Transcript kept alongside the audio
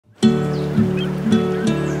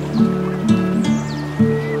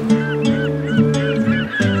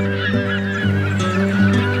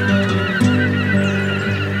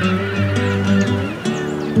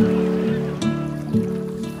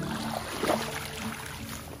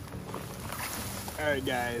Alright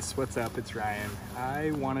guys, what's up? It's Ryan.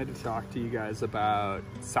 I wanted to talk to you guys about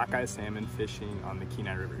sockeye salmon fishing on the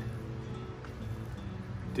Kenai River.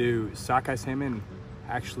 Do sockeye salmon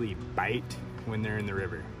actually bite when they're in the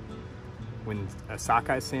river? When a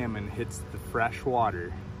sockeye salmon hits the fresh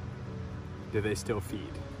water, do they still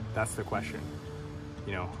feed? That's the question.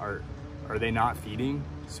 You know, are they not feeding?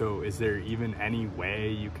 So is there even any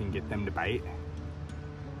way you can get them to bite?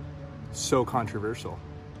 So controversial.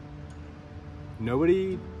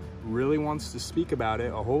 Nobody really wants to speak about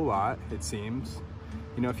it a whole lot, it seems.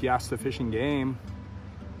 You know, if you ask the Fish and Game,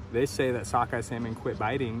 they say that sockeye salmon quit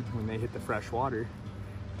biting when they hit the fresh water,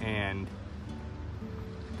 and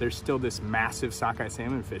there's still this massive sockeye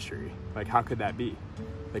salmon fishery. Like, how could that be?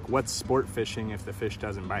 Like, what's sport fishing if the fish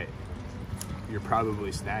doesn't bite? You're probably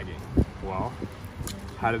snagging. Well,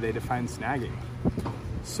 how do they define snagging?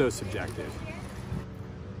 So subjective.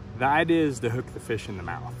 The idea is to hook the fish in the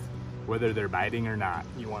mouth. Whether they're biting or not,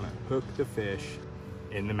 you want to hook the fish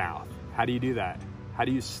in the mouth. How do you do that? How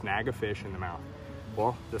do you snag a fish in the mouth?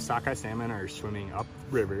 Well, the sockeye salmon are swimming up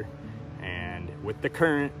the river, and with the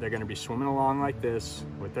current, they're going to be swimming along like this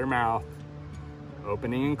with their mouth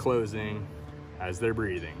opening and closing as they're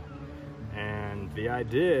breathing. And the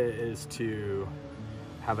idea is to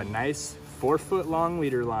have a nice 4-foot long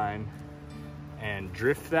leader line and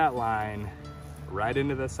drift that line right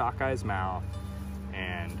into the sockeye's mouth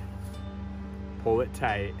and pull it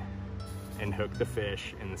tight and hook the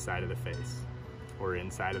fish in the side of the face or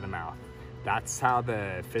inside of the mouth. That's how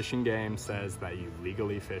the Fish and Game says that you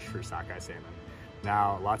legally fish for sockeye salmon.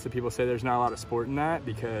 Now, lots of people say there's not a lot of sport in that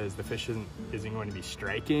because the fish isn't going to be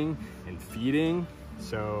striking and feeding.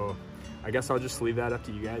 So I guess I'll just leave that up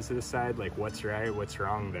to you guys to decide, like, what's right, what's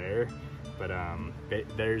wrong there. But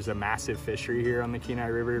there's a massive fishery here on the Kenai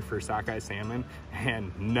River for sockeye salmon,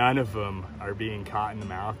 and none of them are being caught in the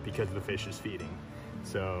mouth because the fish is feeding.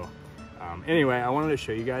 So anyway, I wanted to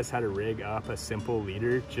show you guys how to rig up a simple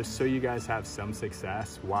leader just so you guys have some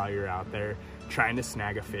success while you're out there trying to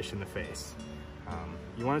snag a fish in the face.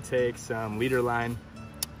 You want to take some leader line,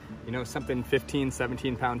 you know, something 15,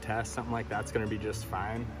 17 pound test, something like that's going to be just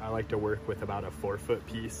fine. I like to work with about a 4-foot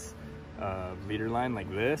piece of leader line like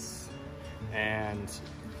this. And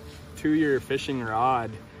to your fishing rod,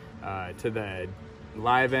 to the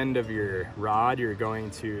live end of your rod, you're going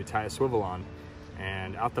to tie a swivel on,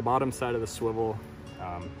 and out the bottom side of the swivel,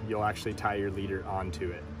 you'll actually tie your leader onto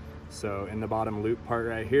it. So in the bottom loop part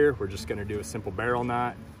right here, we're just going to do a simple barrel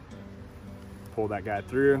knot, pull that guy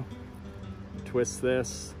through, twist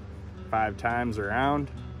this 5 times around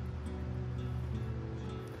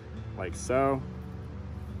like so.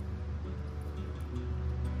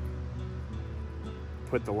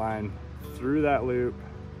 Put the line through that loop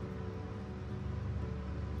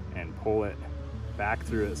and pull it back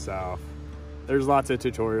through itself. There's lots of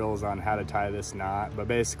tutorials on how to tie this knot, but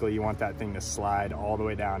basically you want that thing to slide all the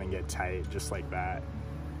way down and get tight, just like that.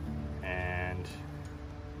 And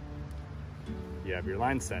you have your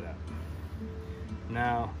line set up.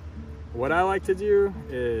 Now, what I like to do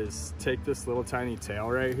is take this little tiny tail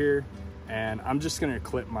right here, and I'm just gonna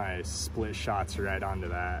clip my split shots right onto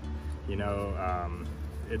that. You know,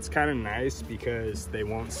 it's kind of nice because they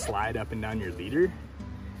won't slide up and down your leader.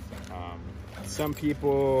 Some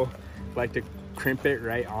people like to crimp it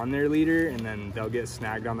right on their leader, and then they'll get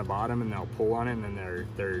snagged on the bottom and they'll pull on it, and then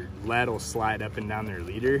their lead will slide up and down their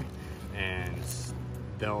leader, and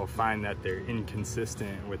they'll find that they're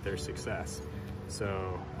inconsistent with their success.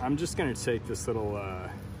 So I'm just gonna take this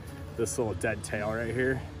little dead tail right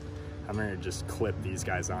here. I'm gonna just clip these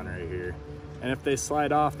guys on right here. And if they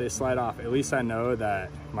slide off, they slide off. At least I know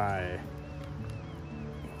that my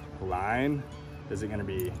line isn't gonna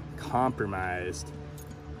be compromised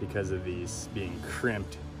because of these being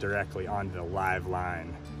crimped directly onto the live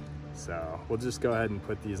line. So we'll just go ahead and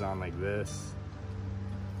put these on like this.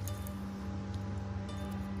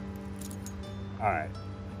 All right,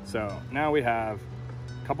 so now we have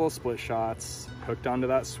a couple of split shots hooked onto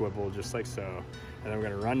that swivel just like so. And then we're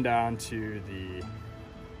gonna run down to the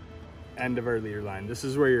end of our leader line. This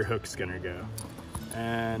is where your hook's gonna go,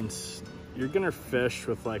 and you're gonna fish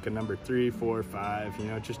with like a number 3, 4, 5, you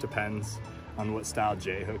know, it just depends on what style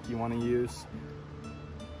J hook you want to use.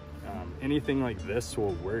 Anything like this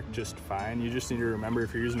will work just fine. You just need to remember,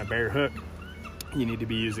 if you're using a bare hook, you need to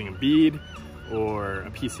be using a bead or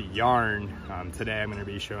a piece of yarn. Today I'm going to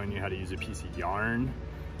be showing you how to use a piece of yarn,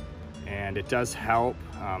 and it does help.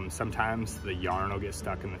 Sometimes the yarn will get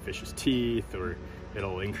stuck in the fish's teeth, or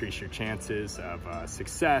it'll increase your chances of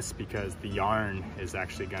success because the yarn is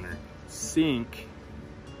actually going to sink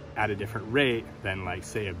at a different rate than, like,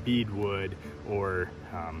 say a bead would, or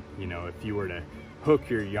you know, if you were to hook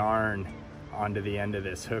your yarn onto the end of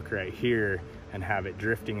this hook right here and have it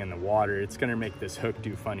drifting in the water, it's gonna make this hook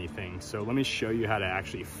do funny things. So let me show you how to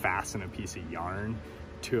actually fasten a piece of yarn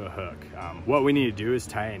to a hook. What we need to do is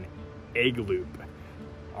tie an egg loop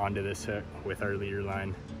onto this hook with our leader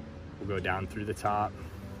line. We'll go down through the top,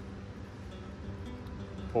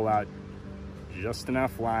 pull out just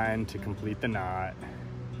enough line to complete the knot.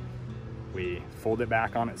 We fold it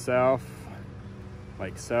back on itself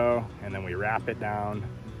like so, and then we wrap it down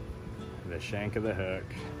the shank of the hook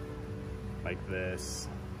like this.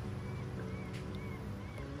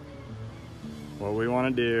 What we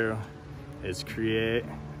want to do is create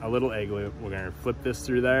a little egg loop. We're going to flip this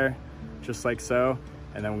through there just like so,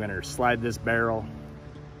 and then we're going to slide this barrel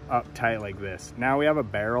up tight like this. Now we have a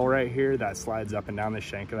barrel right here that slides up and down the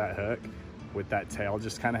shank of that hook with that tail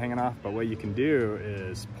just kind of hanging off. But what you can do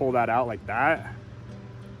is pull that out like that,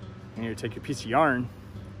 and you take your piece of yarn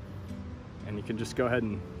and you can just go ahead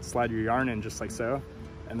and slide your yarn in just like so,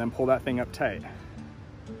 and then pull that thing up tight.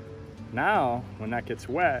 Now, when that gets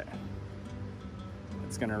wet,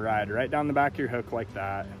 it's gonna ride right down the back of your hook like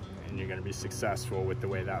that, and you're gonna be successful with the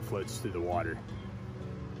way that floats through the water.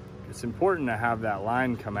 It's important to have that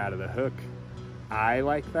line come out of the hook eye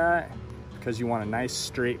like that, because you want a nice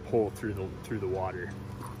straight pull through the water.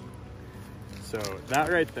 So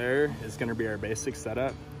that right there is gonna be our basic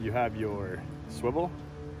setup. You have your swivel,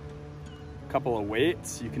 a couple of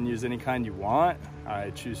weights. You can use any kind you want. I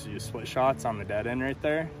choose to use split shots on the dead end right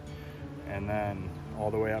there, and then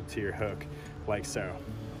all the way up to your hook like so.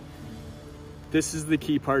 This is the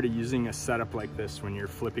key part of using a setup like this when you're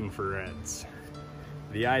flipping for reds.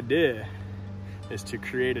 The idea is to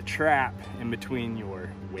create a trap in between your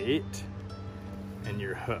weight and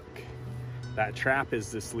your hook. That trap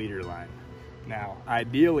is this leader line. Now,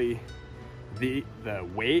 ideally, the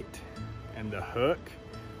weight and the hook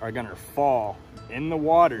are gonna fall in the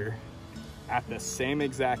water at the same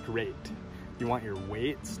exact rate. You want your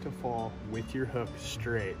weights to fall with your hook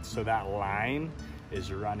straight, so that line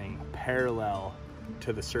is running parallel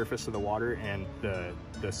to the surface of the water and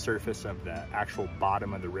the surface of the actual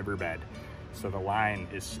bottom of the riverbed. So the line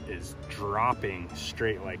is dropping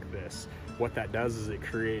straight like this. What that does is it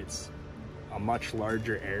creates a much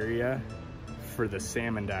larger area for the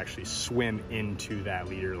salmon to actually swim into that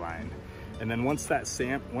leader line. And then once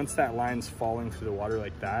that line's falling through the water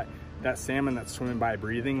like that, that salmon that's swimming by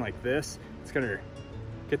breathing like this, it's gonna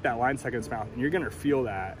get that line stuck in its mouth, and you're gonna feel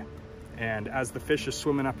that. And as the fish is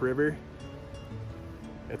swimming upriver,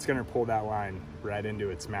 it's gonna pull that line right into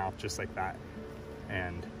its mouth just like that.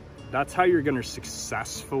 And that's how you're gonna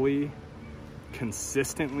successfully,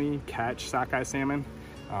 consistently catch sockeye salmon.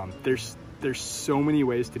 There's so many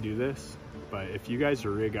ways to do this, but if you guys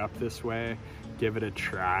rig up this way, give it a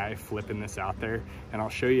try flipping this out there, and I'll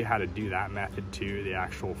show you how to do that method too, the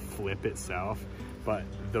actual flip itself. But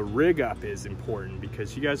the rig up is important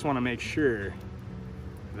because you guys want to make sure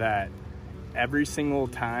that every single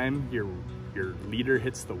time your leader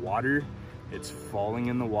hits the water, it's falling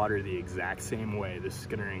in the water the exact same way. This is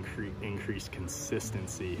going to increase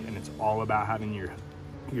consistency, and it's all about having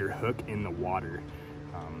your hook in the water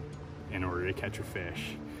in order to catch a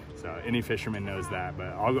fish. So any fisherman knows that, but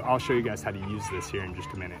I'll show you guys how to use this here in just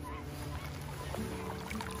a minute.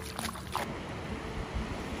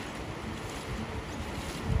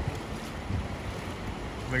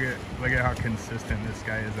 Look at how consistent this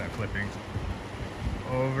guy is at flipping.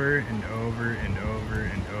 Over and over and over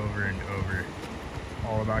and over and over.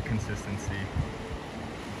 All about consistency.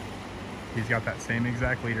 He's got that same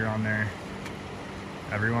exact leader on there.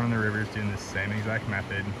 Everyone in the river is doing the same exact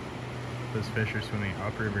method. Those fish are swimming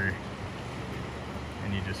upriver,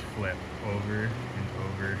 and you just flip over and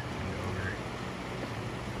over and over.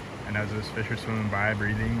 And as those fish are swimming by,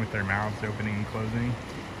 breathing with their mouths opening and closing,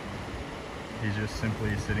 he's just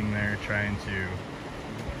simply sitting there trying to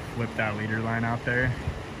flip that leader line out there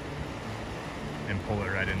and pull it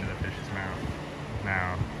right into the fish's mouth.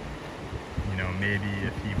 Now, you know, maybe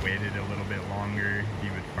if he waited a little bit longer, he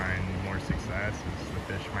would find more success, as the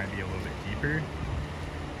fish might be a little bit deeper.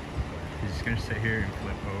 He's just gonna sit here and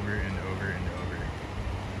flip over and over and over.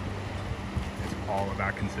 It's all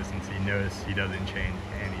about consistency. Notice he doesn't change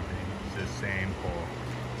anything. It's the same pull.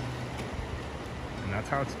 And that's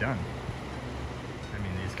how it's done. I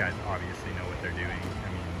mean, these guys obviously know what they're doing. I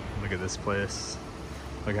mean, look at this place.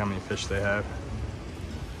 Look how many fish they have.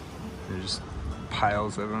 There's just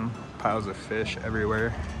piles of them, piles of fish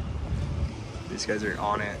everywhere. These guys are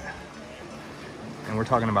on it. And we're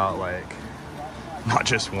talking about like, not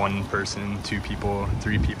just one person, 2 people,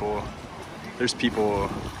 3 people. There's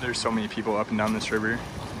so many people up and down this river. You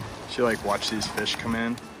should like watch these fish come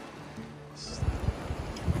in.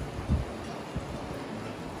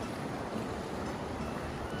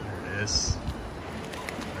 this.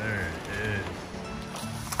 There.